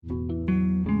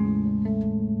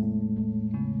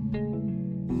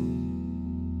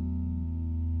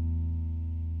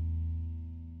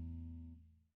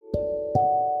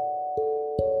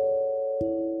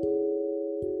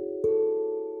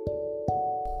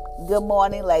Good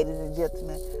morning, ladies and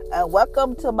gentlemen, and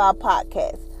welcome to my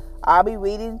podcast. I'll be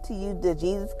reading to you the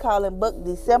Jesus Calling book,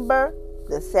 December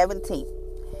the 17th.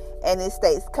 And it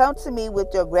states, "Come to me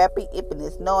with your grasping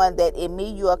emptiness, knowing that in me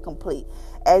you are complete.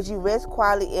 As you rest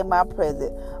quietly in my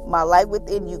presence, my light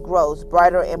within you grows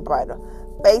brighter and brighter.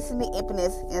 Facing the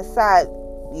emptiness inside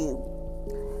you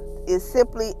is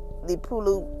simply the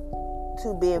prelude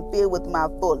to being filled with my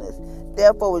fullness.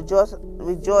 Therefore,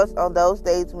 rejoice on those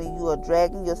days when you are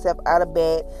dragging yourself out of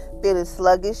bed, feeling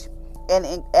sluggish and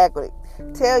inadequate.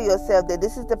 Tell yourself that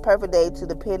this is the perfect day to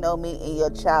depend on me in your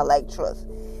childlike trust,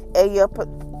 and your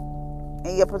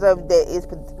preserving that is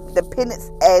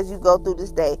dependence. As you go through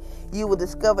this day, you will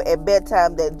discover at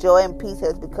bedtime that joy and peace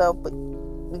has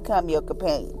become your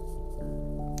companion.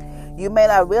 You may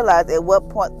not realize at what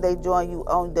point they join you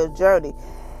on the journey,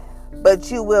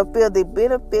 but you will feel the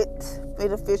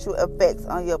beneficial effects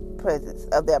on your presence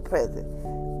of their presence.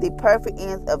 The perfect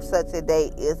end of such a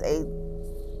day is a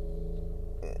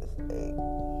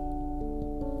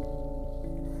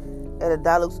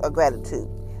deluge of gratitude.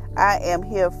 I am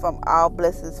here from all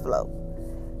blessings flow."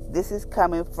 This is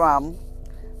coming from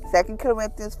 2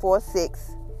 Corinthians 4:6,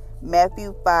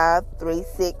 Matthew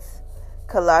 5:3-6,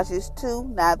 Colossians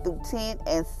 2:9-10,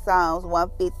 and Psalms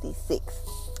 156.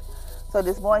 So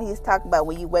this morning he's talking about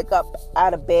when you wake up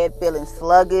out of bed feeling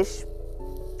sluggish,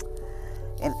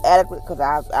 inadequate, because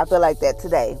I feel like that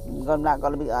today. I'm not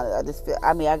going to be honest.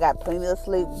 I got plenty of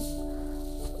sleep.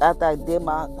 After I did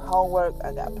my homework,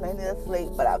 I got plenty of sleep,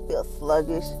 but I feel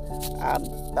sluggish. I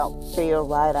don't feel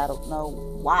right. I don't know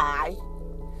why,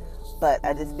 but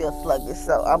I just feel sluggish.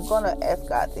 So I'm going to ask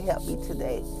God to help me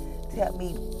today, to help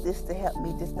me just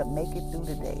to make it through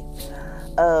the day.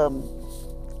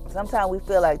 Sometimes we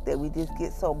feel like that we just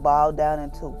get so bogged down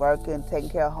into working, taking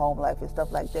care of home life and stuff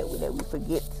like that we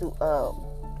forget to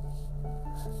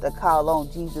call on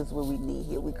Jesus when we need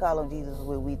Him. We call on Jesus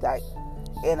when we like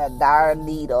in a dire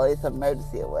need or it's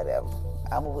emergency or whatever.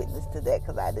 I'm a witness to that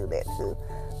because I do that too.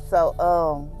 So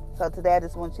today I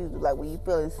just want you to, like, when you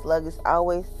feeling sluggish,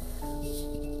 always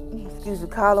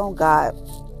call on God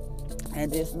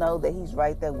and just know that He's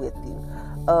right there with you.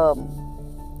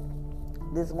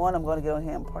 This morning I'm going to get on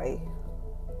here and pray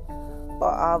for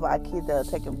all of our kids that are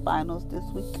taking finals this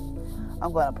week.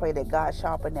 I'm going to pray that God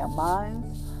sharpen their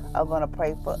minds. I'm going to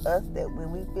pray for us that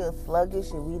when we feel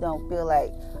sluggish and we don't feel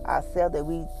like ourselves,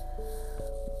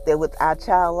 that with our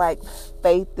childlike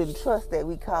faith and trust that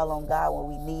we call on God when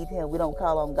we need Him. We don't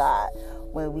call on God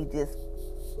when we just,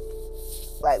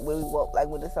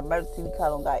 when it's emergency, we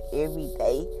call on God every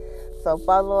day. So,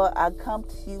 Father Lord, I come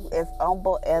to you as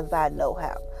humble as I know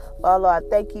how. Father Lord, I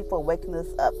thank you for waking us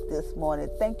up this morning.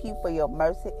 Thank you for your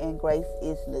mercy and grace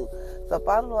is new. So,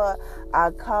 Father Lord,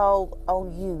 I call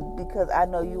on you because I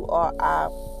know you are our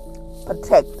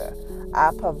protector,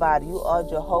 our provider. You are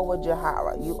Jehovah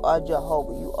Jireh. You are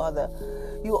Jehovah.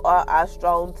 You are our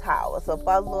strong tower. So,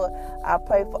 Father Lord, I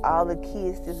pray for all the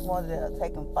kids this morning that are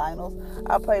taking finals.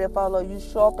 I pray that, Father Lord, you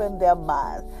sharpen their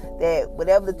minds, that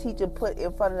whatever the teacher put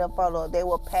in front of them, Father Lord, they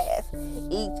will pass.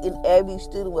 Each and every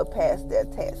student will pass their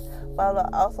test. Father Lord,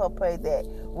 I also pray that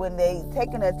when they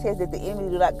taking their test, that the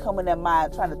enemy do not come in their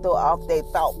mind trying to throw off their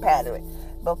thought pattern.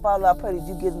 But Father, I pray that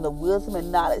you give them the wisdom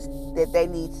and knowledge that they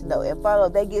need to know. And Father,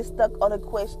 they get stuck on a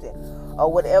question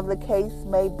or whatever the case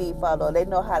may be, Father, they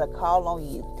know how to call on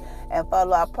you. And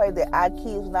Father, I pray that our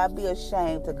kids not be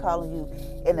ashamed to call on you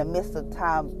in the midst of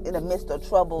time, in the midst of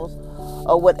troubles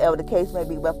or whatever the case may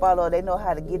be. But Father, they know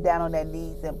how to get down on their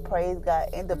knees and praise God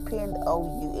and depend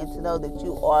on you, and to know that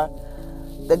you are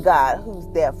the God who's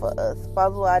there for us.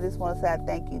 Father, Lord, I just want to say I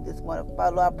thank you this morning.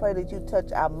 Father, Lord, I pray that you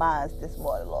touch our minds this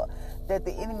morning, Lord, that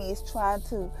the enemy is trying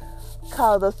to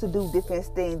cause us to do different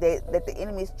things, that the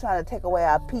enemy is trying to take away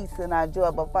our peace and our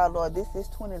joy. But Father, Lord, this is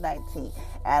 2019,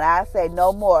 and I say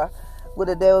no more will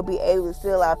the devil be able to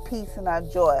steal our peace and our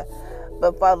joy.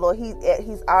 But Father, Lord,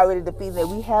 he's already defeated,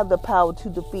 and we have the power to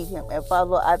defeat him. And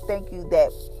Father, Lord, I thank you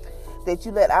that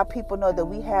you let our people know that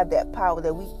we have that power,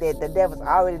 that the devil's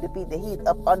already defeated, that he's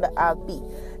up under our feet.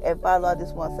 And Father, Lord, I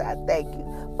just want to say I thank you.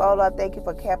 Father, Lord, I thank you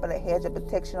for camping a hedge of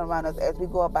protection around us as we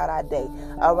go about our day,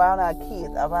 around our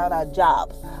kids, around our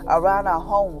jobs, around our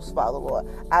homes, Father, Lord.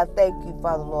 I thank you,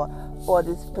 Father, Lord, for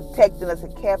this protecting us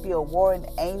and camping your warring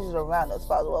angels around us,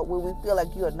 Father, Lord, when we feel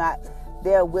like you are not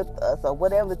there with us or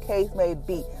whatever the case may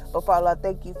be. But Father, I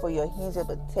thank you for your hinge of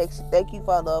protection. Thank you,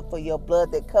 Father, for your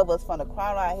blood that covers from the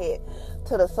crown of our head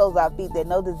to the soles of our feet, that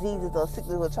no diseases or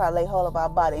sickness will try to lay hold of our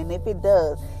body. And if it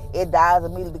does, it dies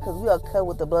immediately, because we are covered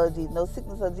with the blood of Jesus. No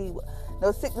sickness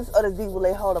or disease will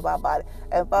lay hold of our body.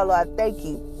 And Father, I thank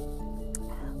you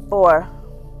for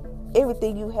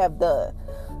everything you have done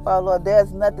Father Lord,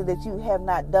 there's nothing that you have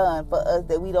not done for us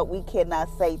that we cannot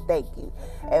say thank you.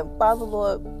 And Father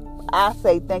Lord, I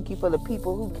say thank you for the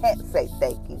people who can't say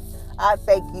thank you. I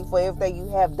thank you for everything you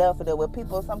have done for them. Where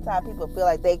sometimes people feel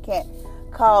like they can't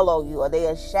call on you, or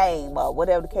they're ashamed, or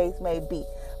whatever the case may be.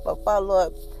 But Father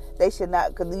Lord, they should not,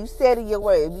 because you said in your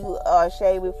word, if you are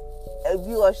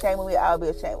ashamed of me, I'll be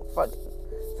ashamed for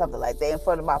something like that in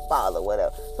front of my Father,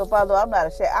 whatever. So Father, I'm not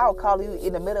ashamed. I will call you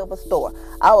in the middle of a store.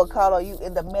 I will call on you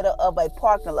in the middle of a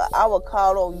parking lot. I will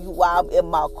call on you while I'm in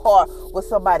my car with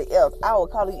somebody else. I will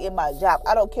call you in my job.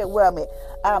 I don't care where I'm at.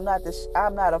 I'm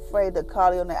not afraid to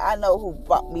call you on that. I know who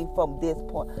brought me from this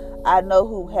point. I know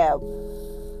who have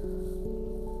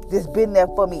just been there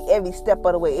for me every step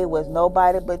of the way. It was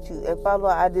nobody but you. And Father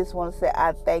Lord, I just want to say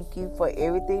I thank you for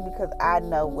everything, because I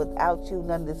know without you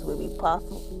none of this would be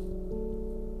possible.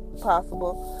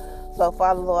 So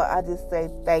Father Lord, I just say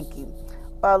thank you.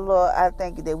 Father Lord, I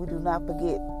thank you that we do not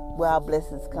forget where our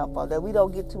blessings come from, that we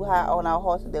don't get too high on our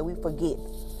horses, that we forget.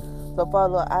 So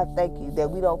Father Lord, I thank you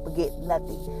that we don't forget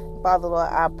nothing. Father Lord,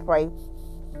 I pray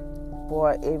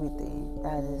for everything.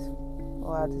 I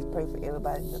just pray for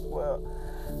everybody in this world,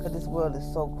 because this world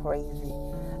is so crazy.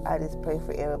 I just pray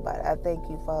for everybody. I thank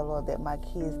you, Father Lord, that my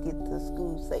kids get to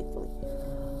school safely.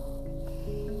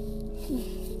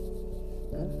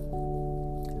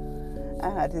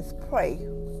 And I just pray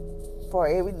for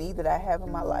every need that I have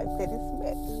in my life that is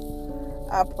met.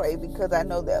 I pray because I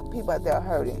know that people out there are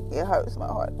hurting. It hurts my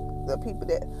heart. The people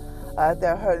that are out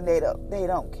there hurting, they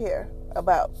don't care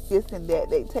about this and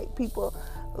that. They take people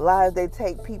lives. They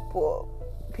take people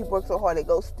work so hard they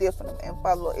go stiff in them. And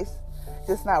Father Lord, it's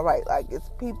just not right. Like, it's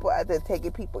people out there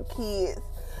taking people kids.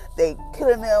 They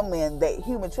killing them, and they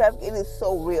human trafficking. It is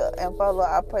so real. And Father Lord,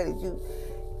 I pray that you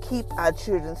keep our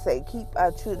children safe. Keep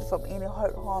our children from any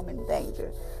hurt, harm, and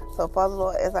danger. So, Father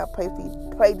Lord, as I pray for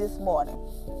you, pray this morning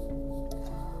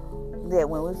that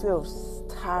when we feel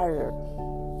tired,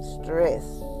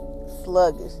 stressed,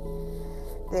 sluggish,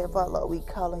 that, Father Lord, we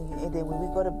call on you. And then when we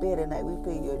go to bed at night, we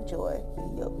feel your joy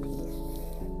and your peace.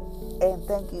 And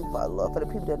thank you, Father Lord, for the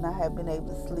people that not have been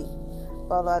able to sleep.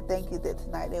 Father Lord, I thank you that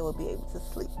tonight they will be able to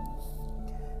sleep.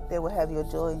 They will have your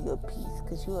joy and your peace,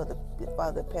 because you are the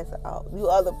Father that passes all. You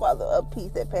are the Father of peace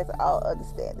that passes all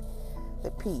understanding. The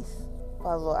peace,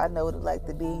 Father Lord, I know what it's like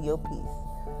to be in your peace.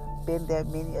 Been there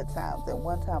many a times, and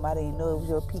one time I didn't know it was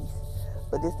your peace,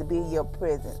 but just to be in your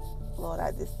presence, Lord,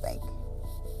 I just thank you.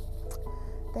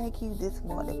 Thank you this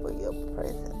morning for your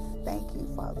presence. Thank you,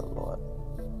 Father Lord,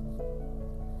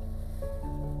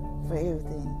 for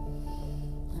everything.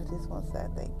 I just want to say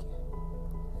thank you,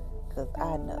 because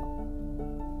I know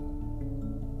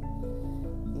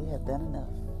you have done enough.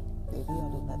 If you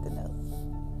don't do nothing else.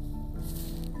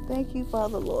 Thank you,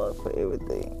 Father Lord, for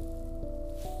everything.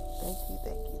 Thank you.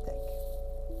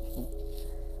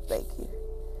 Thank you.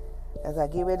 As I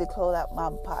get ready to close out my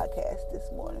podcast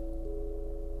this morning,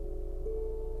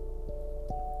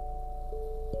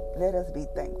 let us be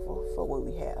thankful for what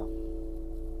we have.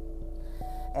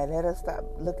 And let us stop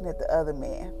looking at the other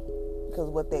man because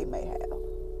of what they may have.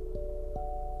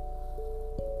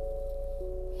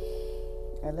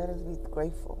 And let us be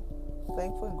grateful.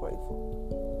 Thankful and grateful.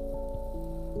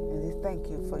 And just thank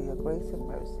you for your grace and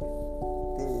mercy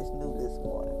that is new this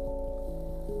morning.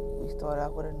 We start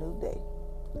out with a new day.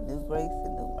 New grace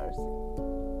and new mercy.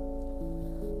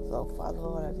 So, Father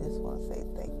Lord, I just want to say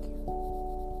thank you.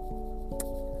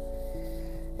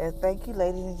 And thank you,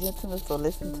 ladies and gentlemen, for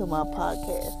listening to my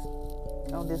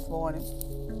podcast on this morning.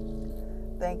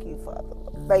 Thank you, Father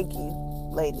Lord. Thank you,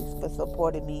 ladies, for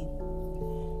supporting me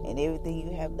and everything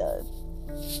you have done.